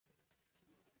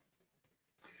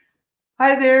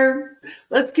Hi there.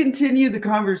 Let's continue the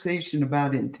conversation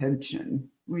about intention.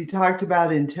 We talked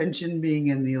about intention being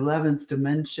in the 11th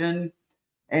dimension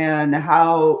and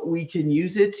how we can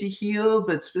use it to heal,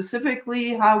 but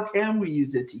specifically, how can we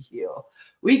use it to heal?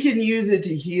 We can use it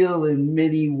to heal in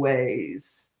many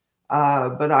ways,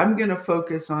 but I'm going to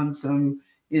focus on some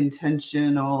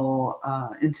intentional,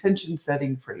 intention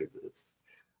setting phrases.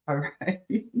 All right.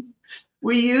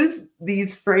 We use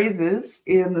these phrases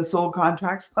in the soul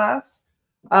contracts class.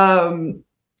 And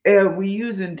we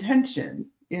use intention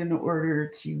in order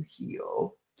to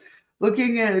heal.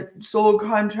 Looking at soul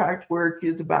contract work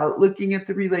is about looking at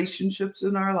the relationships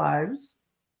in our lives,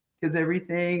 because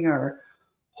everything, our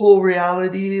whole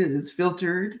reality is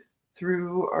filtered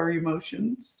through our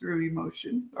emotions,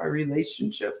 our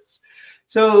relationships.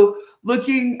 So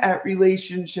looking at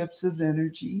relationships as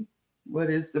energy,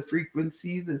 what is the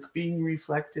frequency that's being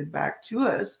reflected back to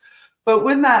us? But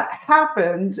when that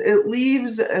happens, it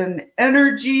leaves an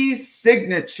energy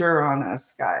signature on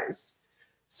us, guys.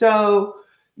 So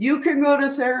you can go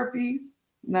to therapy.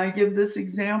 And I give this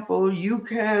example. You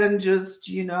can just,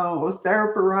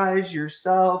 therapize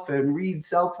yourself and read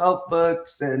self-help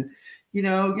books and,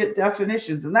 get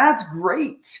definitions. And that's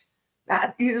great.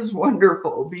 That is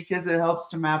wonderful because it helps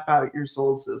to map out your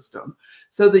soul system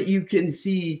so that you can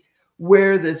see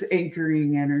where this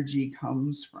anchoring energy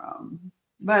comes from.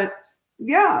 But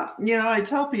yeah, I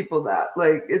tell people that,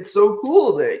 like, it's so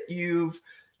cool that you've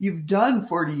done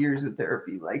 40 years of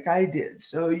therapy like I did.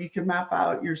 So you can map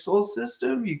out your soul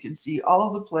system. You can see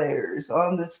all the players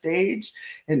on the stage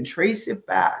and trace it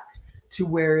back to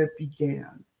where it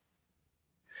began.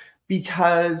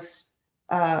 Because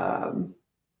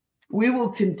we will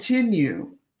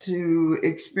continue to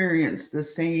experience the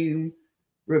same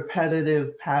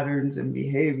repetitive patterns and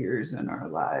behaviors in our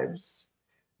lives.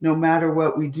 No matter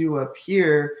what we do up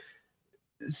here,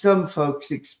 some folks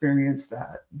experience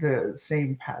the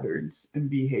same patterns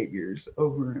and behaviors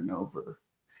over and over.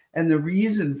 And the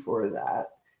reason for that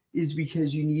is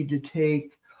because you need to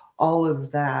take all of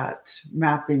that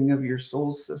mapping of your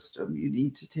soul system, you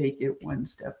need to take it one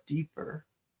step deeper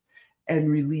and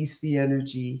release the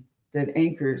energy that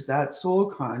anchors that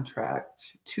soul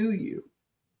contract to you.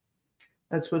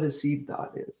 That's what a seed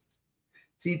thought is.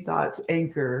 Seed thoughts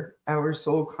anchor our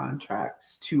soul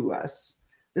contracts to us.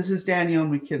 This is Danielle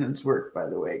McKinnon's work, by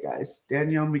the way, guys.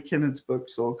 Danielle McKinnon's book,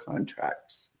 Soul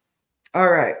Contracts.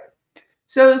 All right.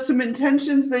 So some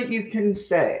intentions that you can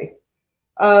say.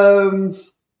 I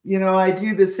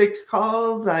do the 6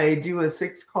 calls. I do a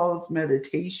 6 calls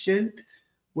meditation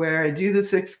where I do the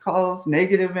 6 calls,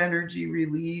 negative energy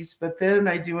release, but then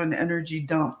I do an energy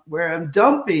dump where I'm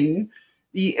dumping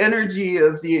the energy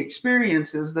of the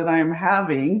experiences that I'm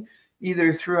having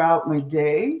either throughout my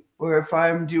day, or if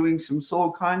I'm doing some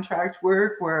soul contract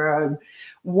work where I'm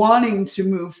wanting to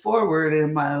move forward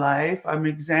in my life, I'm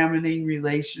examining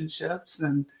relationships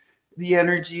and the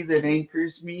energy that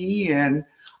anchors me, and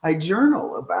I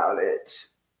journal about it.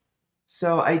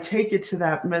 So I take it to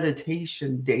that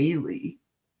meditation daily.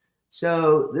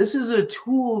 So this is a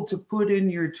tool to put in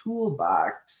your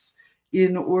toolbox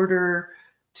in order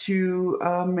to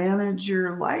manage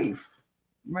your life,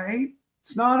 right?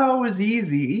 It's not always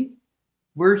easy.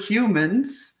 We're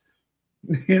humans,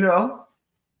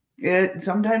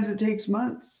 sometimes it takes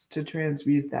months to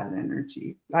transmute that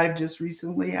energy. I've just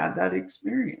recently had that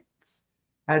experience.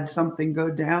 Had something go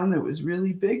down that was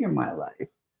really big in my life.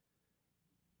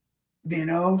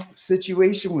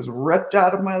 Situation was ripped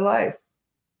out of my life.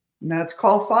 And that's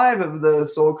call 5 of the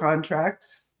soul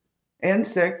contracts and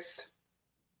 6.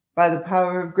 By the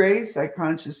power of grace, I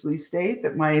consciously state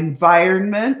that my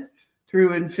environment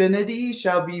through infinity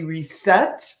shall be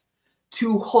reset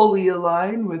to wholly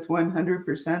align with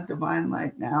 100% divine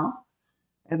light now.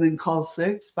 And then call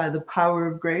 6, by the power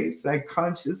of grace, I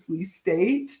consciously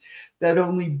state that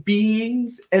only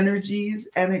beings, energies,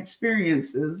 and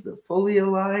experiences that fully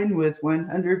align with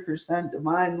 100%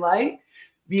 divine light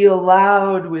be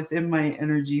allowed within my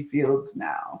energy fields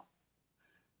now.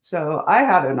 So I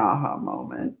had an aha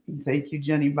moment. Thank you,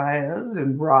 Jenny Baez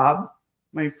and Rob,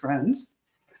 my friends,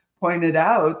 pointed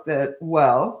out that,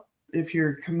 well, if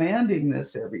you're commanding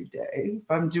this every day,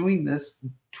 if I'm doing this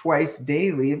twice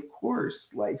daily, of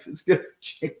course, life is going to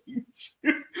change.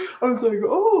 I was like,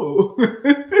 oh,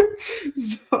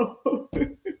 so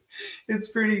it's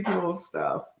pretty cool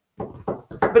stuff.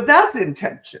 But that's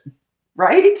intention,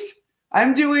 right?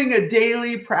 I'm doing a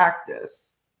daily practice.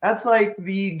 That's like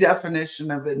the definition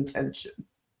of intention,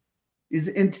 is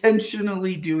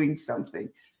intentionally doing something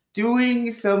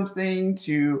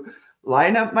to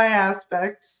line up my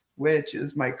aspects, which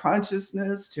is my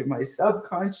consciousness to my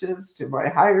subconscious to my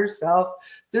higher self,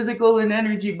 physical and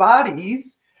energy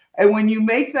bodies. And when you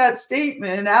make that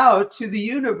statement out to the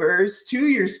universe, to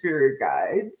your spirit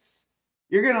guides,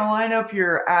 you're going to line up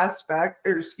your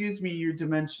your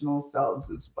dimensional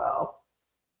selves as well.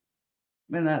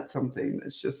 And that's something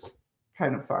that's just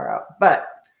kind of far out, but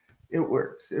it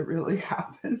works. It really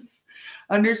happens.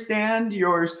 Understand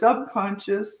your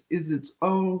subconscious is its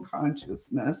own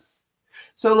consciousness.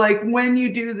 So like when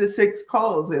you do the 6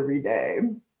 calls every day,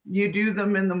 you do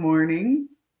them in the morning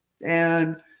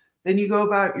and then you go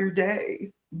about your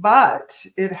day. But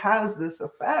it has this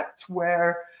effect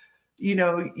where, you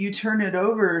know, you turn it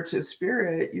over to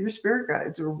spirit. Your spirit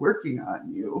guides are working on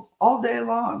you all day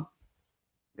long.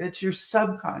 It's your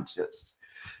subconscious.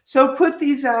 So put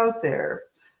these out there.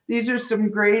 These are some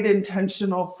great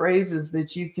intentional phrases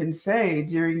that you can say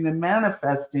during the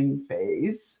manifesting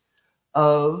phase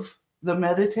of the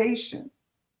meditation.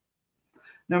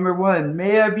 Number 1,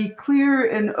 may I be clear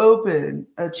and open,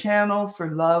 a channel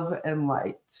for love and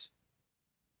light.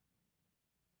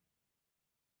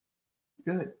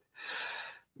 Good.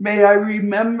 May I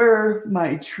remember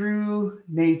my true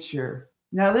nature.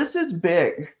 Now, this is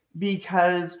big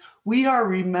because we are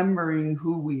remembering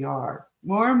who we are.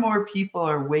 More and more people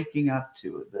are waking up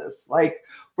to this. Like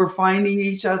we're finding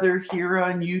each other here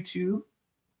on YouTube,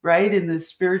 right? In the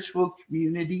spiritual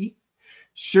community.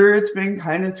 Sure, it's been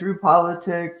kind of through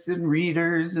politics and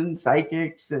readers and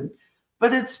psychics,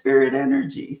 but it's spirit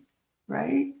energy,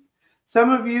 right?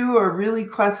 Some of you are really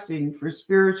questing for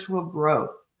spiritual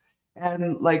growth.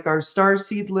 And like our star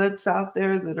seedlets out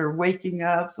there that are waking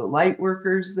up, the light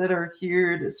workers that are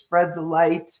here to spread the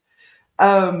light.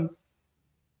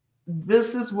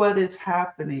 This is what is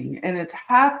happening. And it's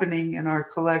happening in our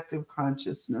collective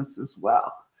consciousness as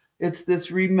well. It's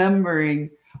this remembering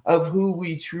of who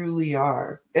we truly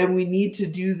are. And we need to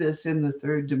do this in the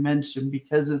 3rd dimension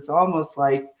because it's almost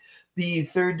like the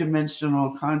 3rd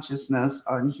dimensional consciousness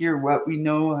on here, what we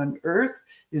know on Earth,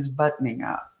 is buttoning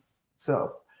up.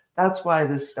 So that's why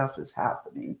this stuff is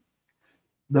happening.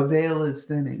 The veil is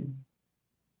thinning,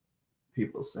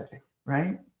 people say,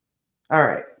 right? All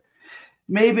right.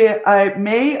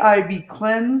 May I be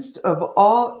cleansed of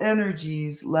all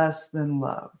energies less than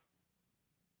love.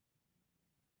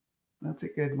 That's a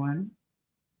good one,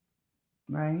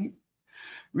 right?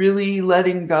 Really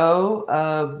letting go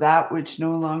of that which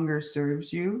no longer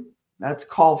serves you. That's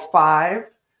call 5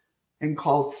 and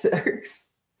call 6,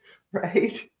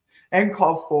 right? And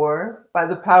call 4. By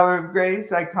the power of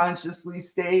grace, I consciously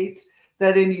state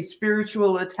that any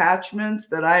spiritual attachments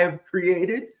that I have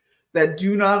created that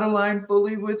do not align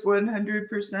fully with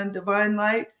 100% divine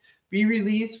light be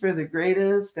released for the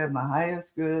greatest and the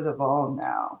highest good of all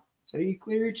now. So you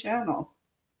clear your channel.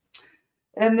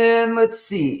 And then let's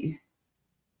see.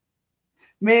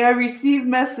 May I receive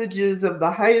messages of the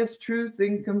highest truth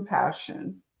and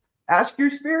compassion. Ask your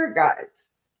spirit guides.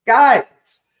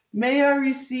 Guides, may I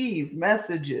receive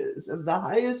messages of the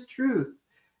highest truth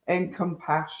and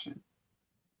compassion.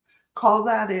 Call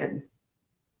that in.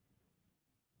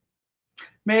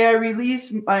 May I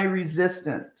release my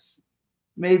resistance.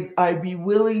 May I be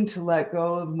willing to let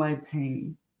go of my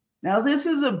pain. Now, this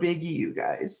is a biggie, you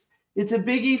guys. It's a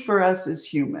biggie for us as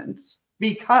humans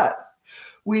because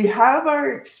we have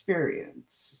our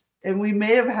experience and we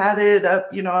may have had it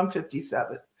up, you know, I'm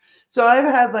 57. So I've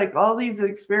had like all these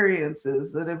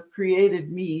experiences that have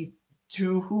created me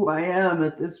to who I am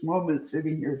at this moment,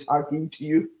 sitting here talking to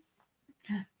you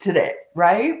today,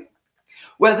 right?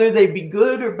 Whether they be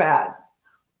good or bad.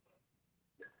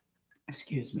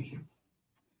 Excuse me.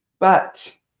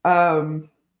 But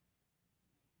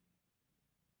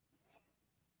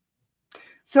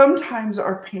sometimes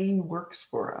our pain works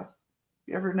for us.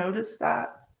 You ever notice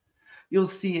that? You'll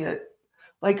see it.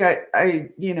 Like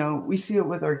we see it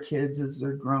with our kids as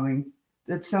they're growing,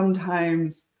 that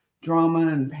sometimes drama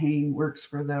and pain works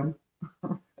for them.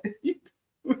 Right?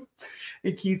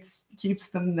 It keeps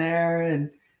them there,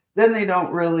 and then they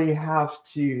don't really have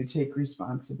to take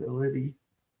responsibility,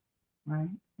 right?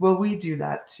 Well, we do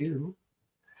that too.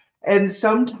 And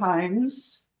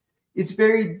sometimes it's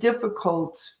very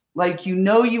difficult. Like, you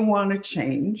want to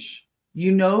change.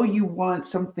 You want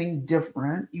something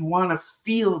different. You want to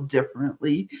feel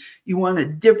differently. You want a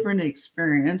different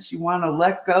experience. You want to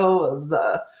let go of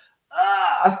the,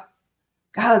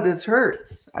 God, this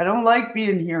hurts. I don't like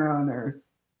being here on Earth.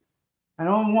 I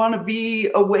don't want to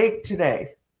be awake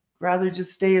today. I'd rather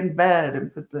just stay in bed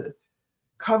and put the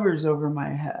covers over my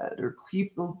head or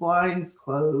keep the blinds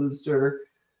closed or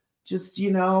just,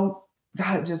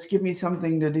 God, just give me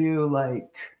something to do. Like,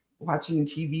 watching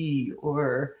TV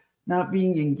or not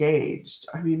being engaged.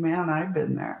 I mean, man, I've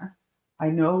been there. I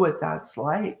know what that's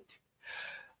like.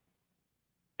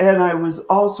 And I was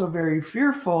also very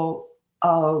fearful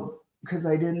of, because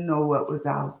I didn't know what was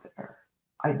out there.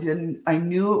 I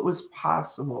knew it was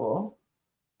possible.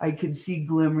 I could see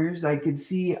glimmers. I could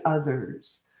see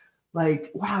others.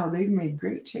 Like, wow, they've made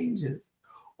great changes.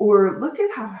 Or look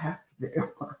at how happy they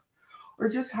are. Or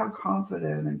just how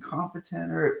confident and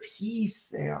competent or at peace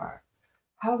they are.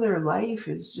 How their life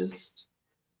is just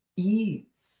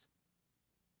ease.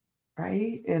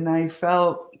 Right? And I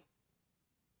felt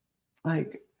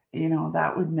like, you know,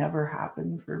 that would never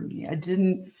happen for me. I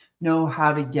didn't know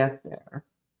how to get there.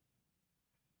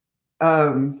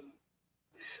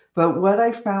 But what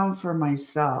I found for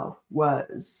myself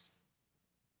was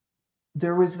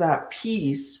there was that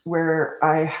piece where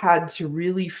I had to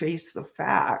really face the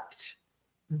fact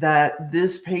that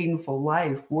this painful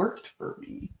life worked for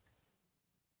me.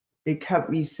 It kept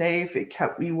me safe. It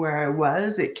kept me where I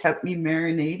was. It kept me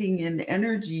marinating in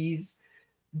energies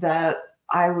that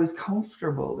I was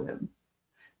comfortable in.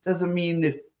 Doesn't mean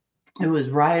that it was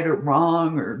right or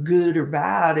wrong or good or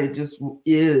bad. It just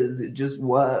is. It just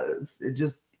was. It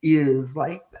just is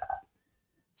like that.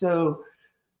 So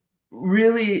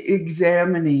really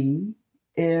examining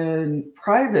and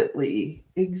privately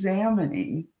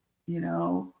examining, you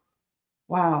know,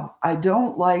 wow, I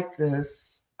don't like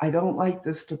this. I don't like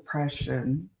this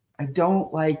depression. I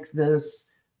don't like this,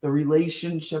 the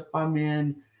relationship I'm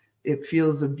in. It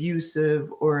feels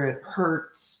abusive or it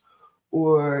hurts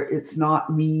or it's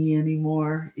not me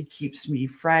anymore. It keeps me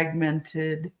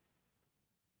fragmented.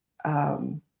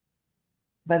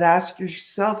 But ask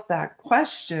yourself that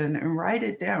question and write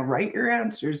it down. Write your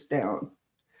answers down.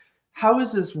 How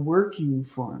is this working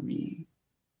for me?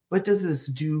 What does this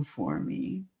do for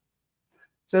me?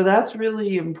 So that's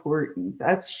really important.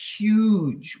 That's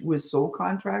huge with soul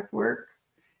contract work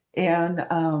and,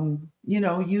 you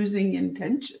know, using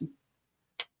intention,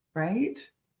 right?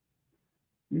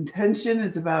 Intention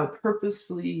is about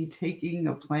purposefully taking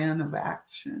a plan of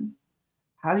action.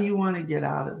 How do you want to get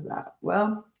out of that?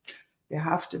 Well, you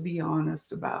have to be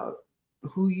honest about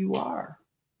who you are.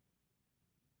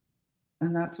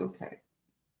 And that's okay.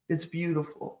 It's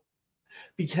beautiful.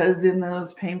 Because in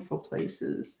those painful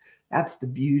places, that's the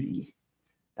beauty.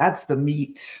 That's the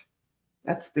meat.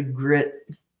 That's the grit.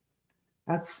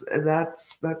 That's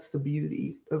the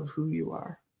beauty of who you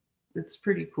are. It's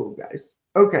pretty cool, guys.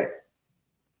 Okay.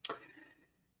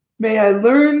 May I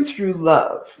learn through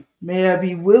love. May I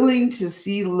be willing to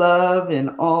see love in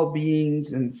all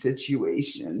beings and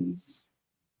situations.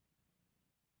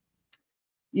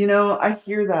 You know, I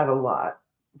hear that a lot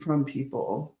from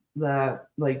people that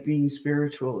like being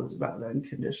spiritual is about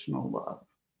unconditional love.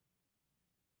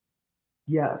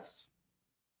 Yes,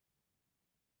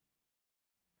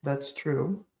 that's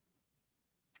true.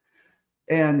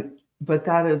 But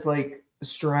that is like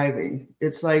striving.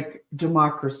 It's like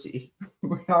democracy.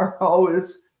 We are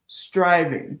always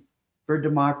striving for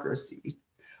democracy.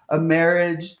 A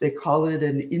marriage, they call it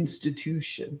an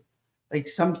institution, like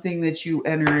something that you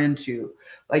enter into,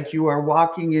 like you are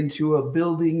walking into a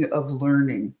building of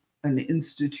learning, an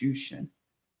institution,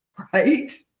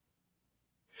 right?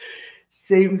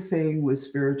 Same thing with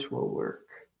spiritual work.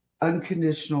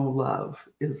 Unconditional love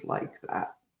is like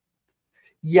that.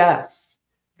 Yes,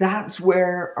 that's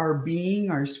where our being,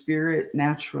 our spirit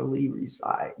naturally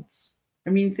resides.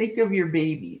 I mean, think of your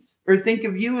babies, or think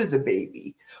of you as a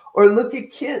baby, or look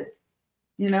at kids,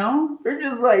 you know, they're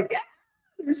just like,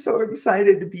 they're so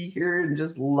excited to be here and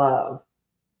just love.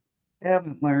 They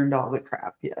haven't learned all the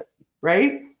crap yet,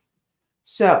 right?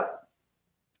 So,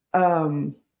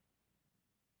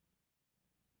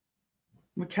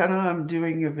 McKenna, I'm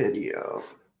doing a video.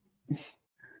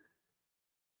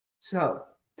 So,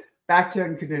 back to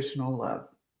unconditional love,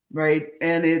 right?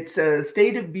 And it's a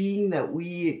state of being that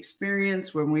we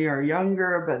experience when we are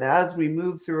younger, but as we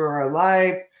move through our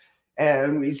life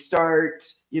and we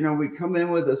start, you know, we come in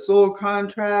with a soul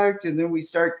contract and then we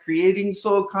start creating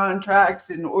soul contracts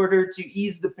in order to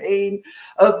ease the pain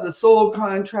of the soul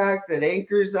contract that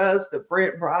anchors us, that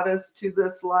brought us to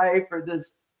this life or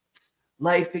this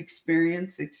life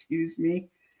experience, excuse me.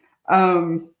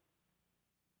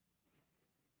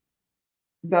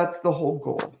 That's the whole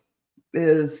goal,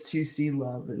 is to see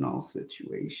love in all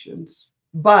situations.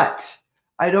 But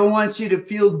I don't want you to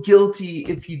feel guilty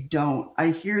if you don't. I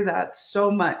hear that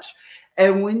so much.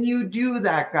 And when you do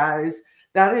that, guys,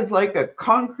 That is like a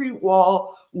concrete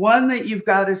wall, one that you've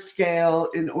got to scale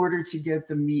in order to get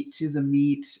the meat to the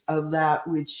meat of that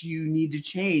which you need to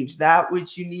change, that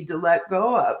which you need to let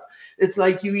go of. It's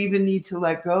like you even need to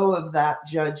let go of that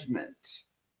judgment.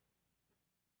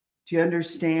 Do you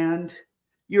understand?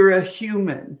 You're a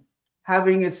human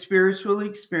having a spiritual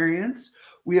experience.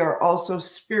 We are also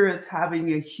spirits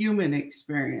having a human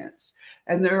experience.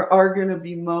 And there are going to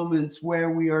be moments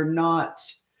where we are not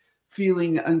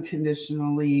feeling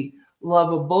unconditionally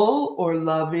lovable or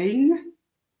loving.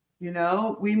 You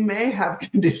know, we may have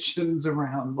conditions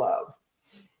around love,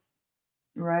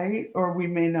 right? Or we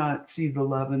may not see the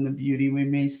love and the beauty. We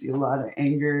may see a lot of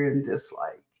anger and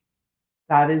dislike.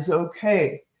 That is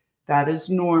okay. That is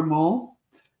normal.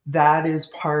 That is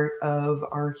part of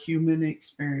our human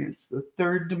experience, the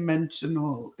third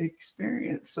dimensional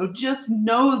experience. So just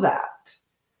know that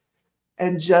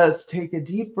and just take a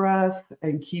deep breath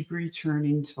and keep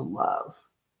returning to love.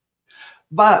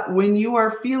 But when you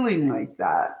are feeling like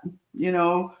that, you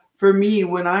know, for me,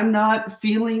 when I'm not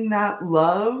feeling that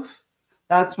love,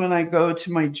 that's when I go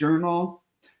to my journal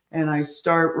and I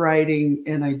start writing,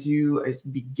 and I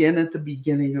begin at the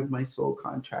beginning of my soul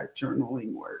contract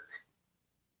journaling work.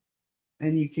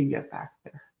 And you can get back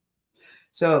there.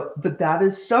 So, but that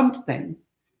is something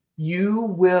you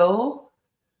will,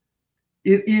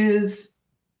 it's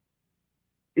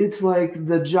like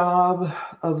the job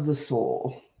of the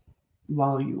soul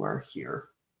while you are here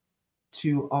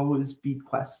to always be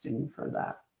questing for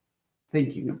that,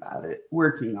 thinking about it,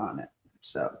 working on it.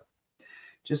 So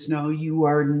just know you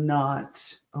are not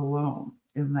alone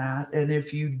in that. And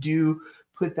if you do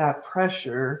put that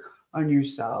pressure on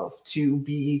yourself to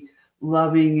be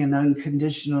loving and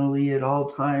unconditionally at all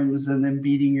times and then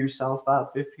beating yourself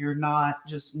up, if you're not,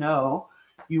 just know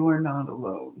you are not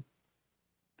alone.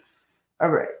 All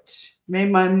right. May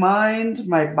my mind,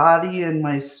 my body, and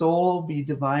my soul be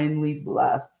divinely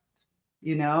blessed,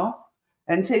 you know?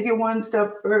 And take it one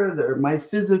step further. My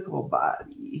physical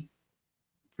body,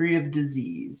 free of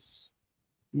disease,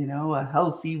 you know, a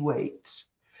healthy weight.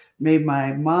 May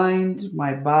my mind,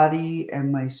 my body,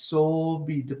 and my soul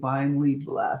be divinely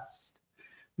blessed.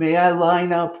 May I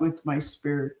line up with my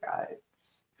spirit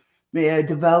guides. May I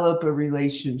develop a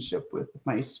relationship with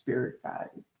my spirit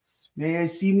guides. May I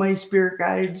see my spirit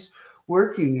guides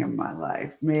working in my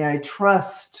life. May I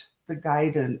trust the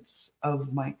guidance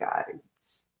of my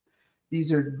guides.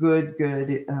 These are good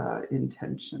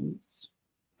intentions.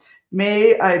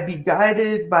 May I be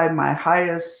guided by my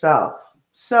highest self.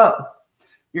 So,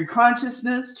 your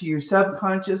consciousness to your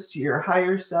subconscious, to your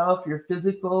higher self, your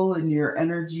physical and your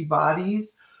energy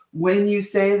bodies. When you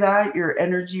say that, your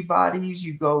energy bodies,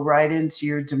 you go right into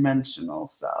your dimensional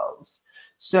selves.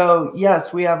 So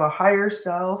yes, we have a higher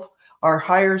self. Our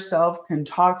higher self can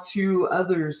talk to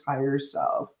others' higher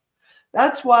self.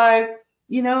 That's why,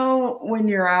 you know, when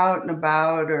you're out and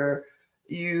about, or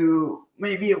you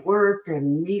maybe at work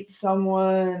and meet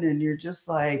someone and you're just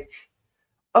like,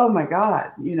 oh my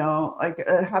God, you know, like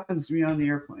it happens to me on the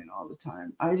airplane all the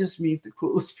time. I just meet the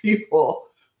coolest people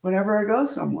whenever I go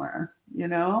somewhere, you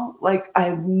know, like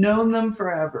I've known them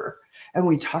forever. And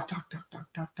we talk.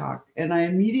 And I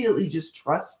immediately just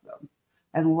trust them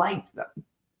and like them.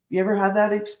 You ever had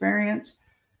that experience?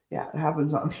 Yeah, it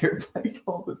happens on the airplane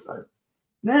all the time.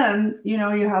 Then, you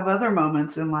know, you have other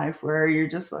moments in life where you're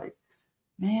just like,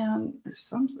 man, there's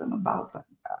something about that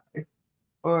guy.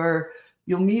 Or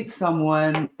you'll meet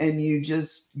someone and you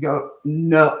just go,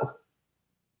 no,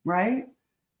 right?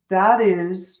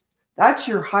 That's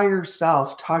your higher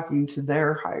self talking to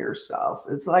their higher self.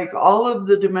 It's like all of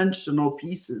the dimensional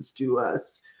pieces to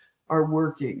us are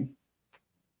working,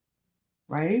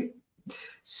 right?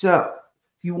 So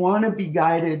you want to be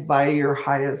guided by your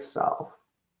highest self,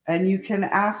 and you can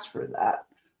ask for that.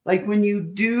 Like when you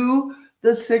do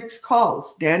the 6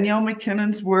 calls, Danielle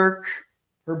McKinnon's work,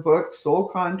 her book, Soul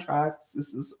Contracts,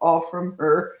 this is all from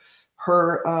her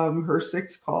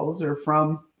 6 calls are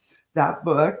from that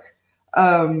book.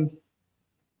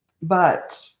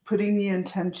 But putting the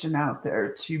intention out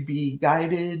there to be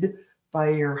guided by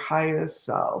your highest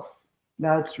self,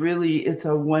 it's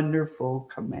a wonderful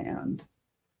command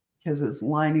because it's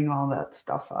lining all that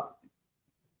stuff up.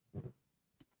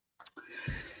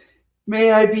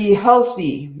 May I be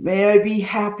healthy. May I be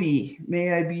happy.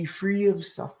 May I be free of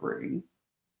suffering.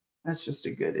 That's just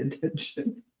a good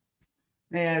intention.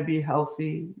 May I be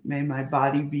healthy. May my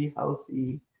body be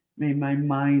healthy. May my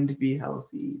mind be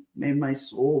healthy. May my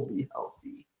soul be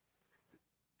healthy.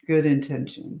 Good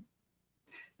intention.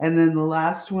 And then the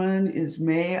last one is,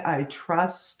 may I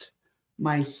trust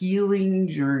my healing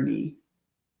journey.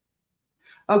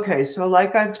 Okay, so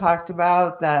like I've talked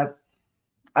about, that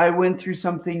I went through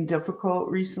something difficult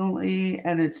recently,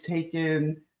 and it's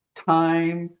taken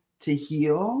time to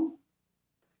heal.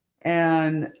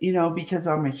 And, because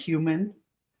I'm a human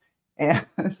and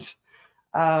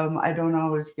I don't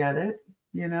always get it.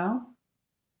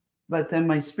 But then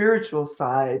my spiritual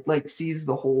side, like, sees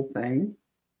the whole thing,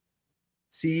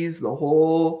 sees the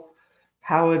whole,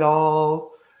 how it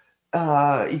all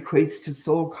equates to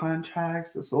soul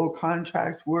contracts, the soul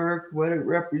contract work, what it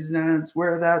represents,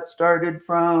 where that started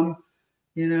from.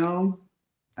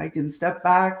 I can step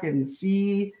back and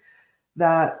see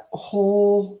that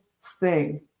whole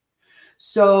thing.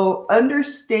 So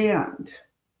understand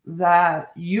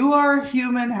that you are a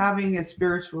human having a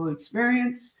spiritual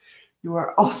experience. You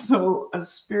are also a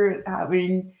spirit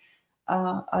having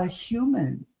a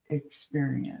human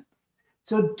experience.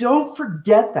 So don't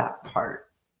forget that part.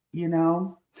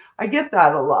 I get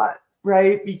that a lot,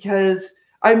 right? Because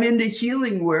I'm into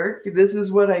healing work. This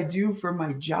is what I do for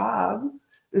my job.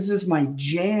 This is my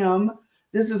jam.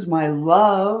 This is my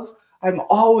love. I'm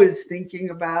always thinking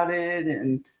about it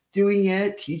and doing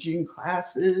it, teaching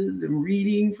classes and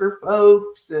reading for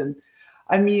folks. And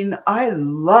I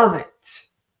love it.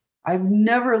 I've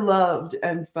never loved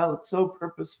and felt so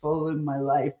purposeful in my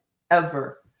life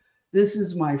ever. This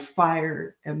is my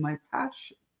fire and my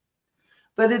passion.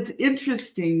 But it's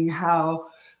interesting how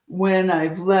when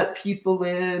I've let people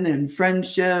in and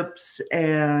friendships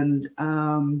and,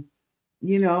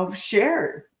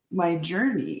 shared my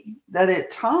journey, that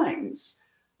at times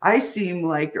I seem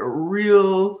like a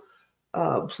real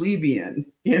plebeian,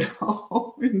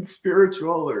 in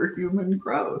spiritual or human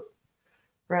growth,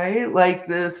 right? Like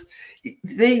this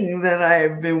thing that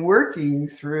I've been working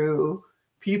through,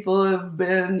 people have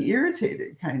been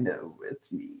irritated kind of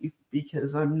with me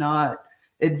because I'm not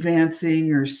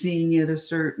advancing or seeing it a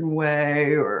certain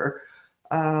way or,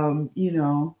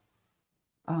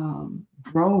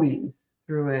 growing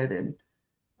through it. And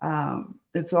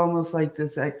it's almost like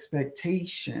this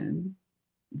expectation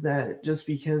that just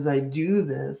because I do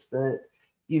this, that,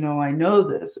 I know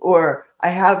this, or I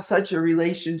have such a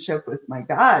relationship with my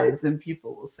guides, and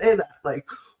people will say that, like,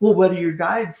 well, what do your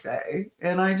guides say?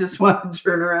 And I just want to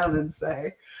turn around and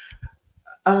say,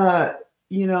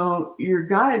 your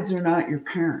guides are not your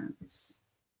parents.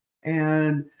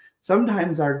 And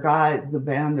sometimes our guides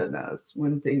abandon us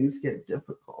when things get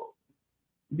difficult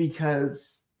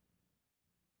because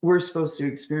we're supposed to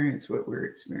experience what we're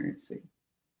experiencing.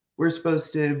 We're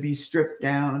supposed to be stripped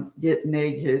down, get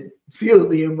naked, feel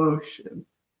the emotion,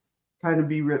 kind of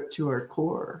be ripped to our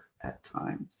core at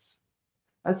times.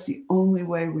 That's the only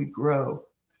way we grow.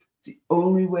 It's the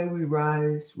only way we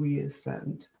rise, we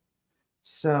ascend.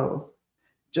 So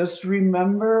just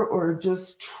remember, or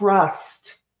just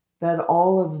trust, that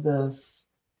all of this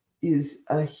is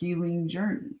a healing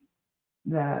journey,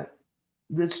 that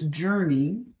this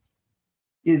journey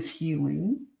is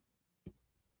healing.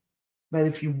 But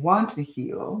if you want to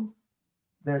heal,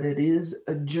 that it is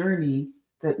a journey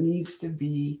that needs to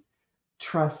be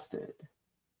trusted.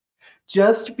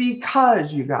 Just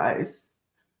because, you guys,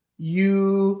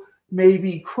 you may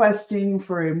be questing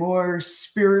for a more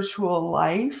spiritual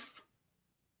life,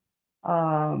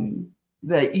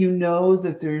 that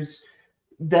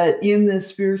that in this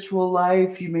spiritual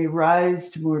life you may rise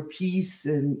to more peace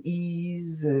and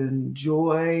ease and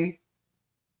joy.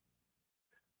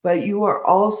 But you are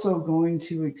also going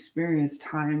to experience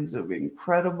times of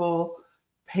incredible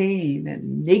pain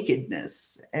and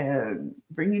nakedness and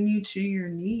bringing you to your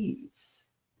knees,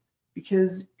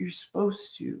 because you're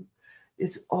supposed to.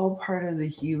 It's all part of the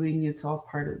healing. It's all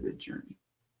part of the journey.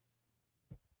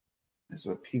 That's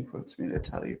what Pink wants me to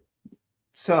tell you.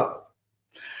 So,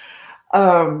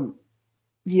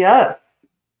 yes,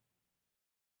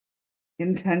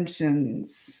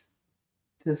 intentions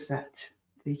to set,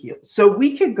 to heal. So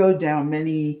we could go down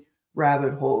many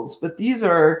rabbit holes, but these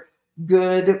are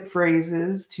good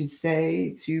phrases to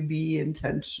say to be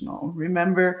intentional.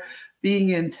 Remember, being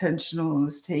intentional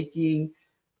is taking,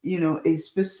 a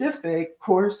specific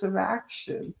course of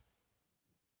action.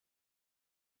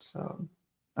 So,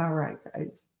 all right,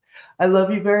 guys. I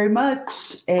love you very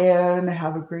much and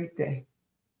have a great day.